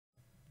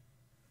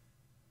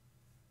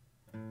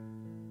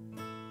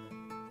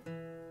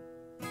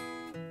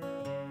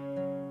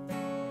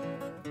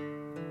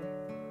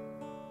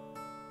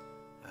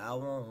I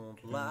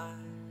won't lie.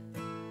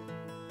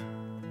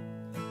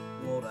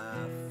 What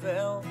I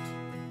felt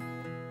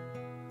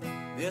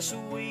this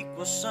week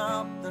was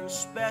something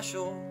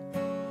special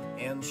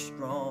and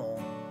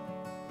strong,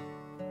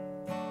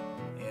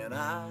 and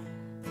I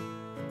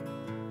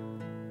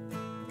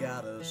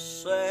gotta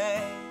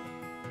say,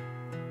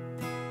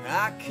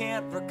 I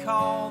can't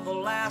recall the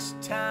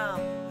last time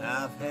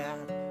I've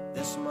had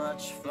this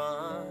much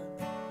fun,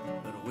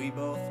 but we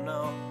both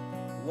know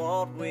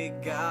what we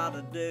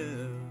gotta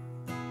do.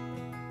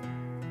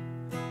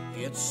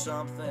 It's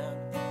something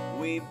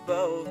we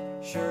both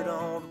sure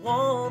don't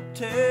want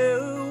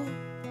to.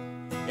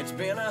 It's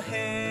been a hell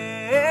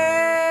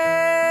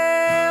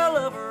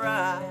of a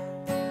ride,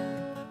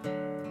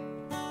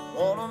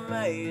 one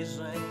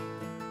amazing,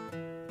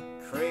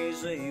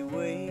 crazy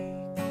week.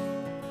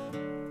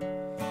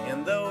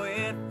 And though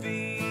it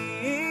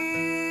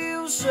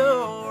feels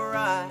so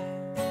right,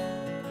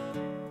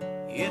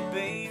 it'd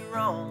be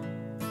wrong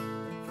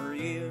for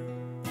you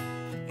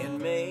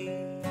and me.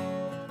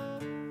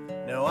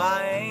 No,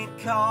 I ain't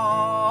calling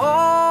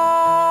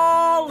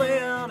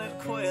it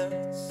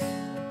quits.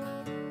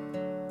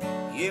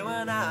 You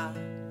and I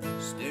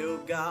still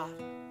got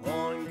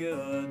one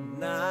good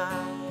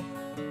night.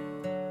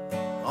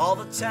 All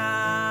the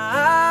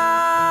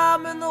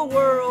time in the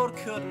world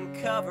couldn't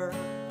cover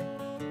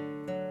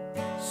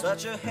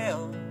such a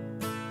hell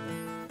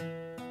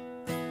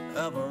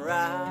of a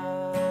ride.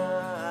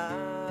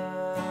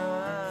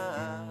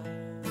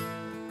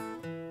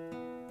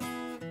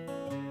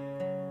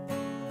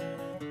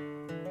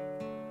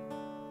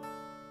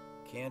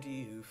 Can't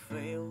you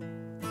feel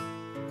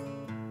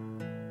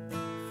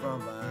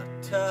from my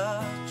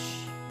touch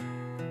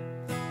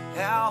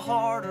how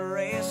hard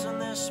erasing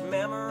this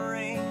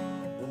memory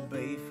will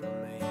be for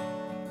me?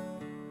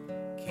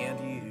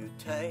 Can't you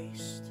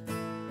taste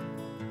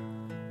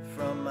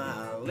from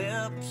my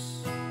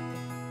lips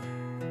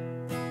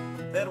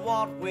that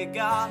what we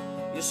got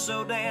is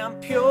so damn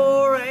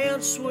pure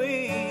and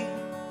sweet?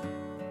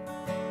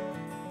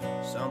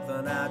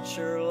 Something I'd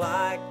sure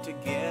like to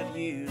get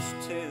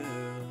used to.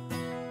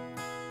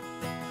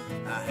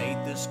 I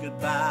hate this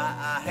goodbye,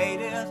 I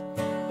hate it,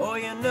 oh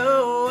you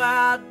know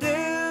I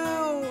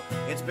do.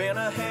 It's been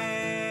a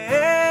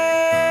hell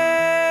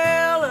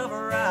of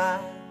a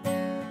ride,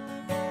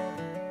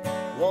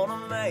 one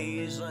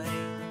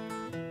amazing,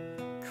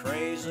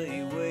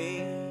 crazy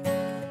week.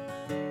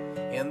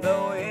 And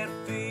though it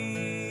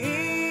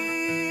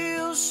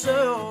feels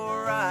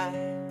so right,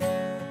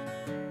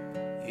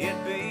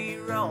 it'd be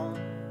wrong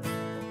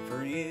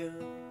for you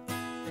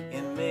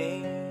and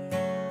me.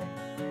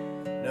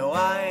 No,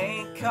 I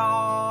ain't calling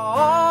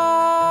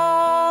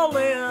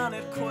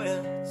it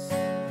quits.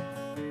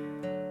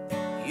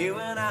 You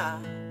and I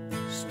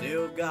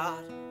still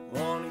got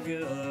one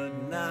good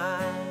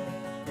night.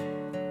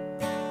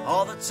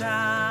 All the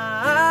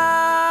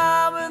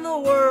time in the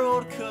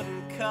world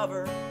couldn't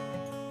cover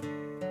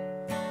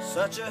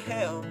such a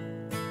hell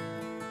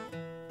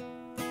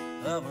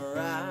of a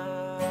ride.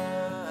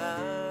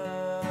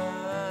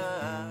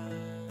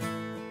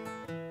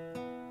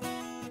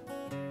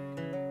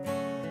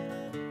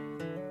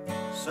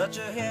 Such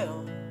a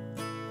hell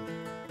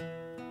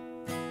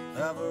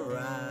of a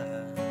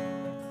ride.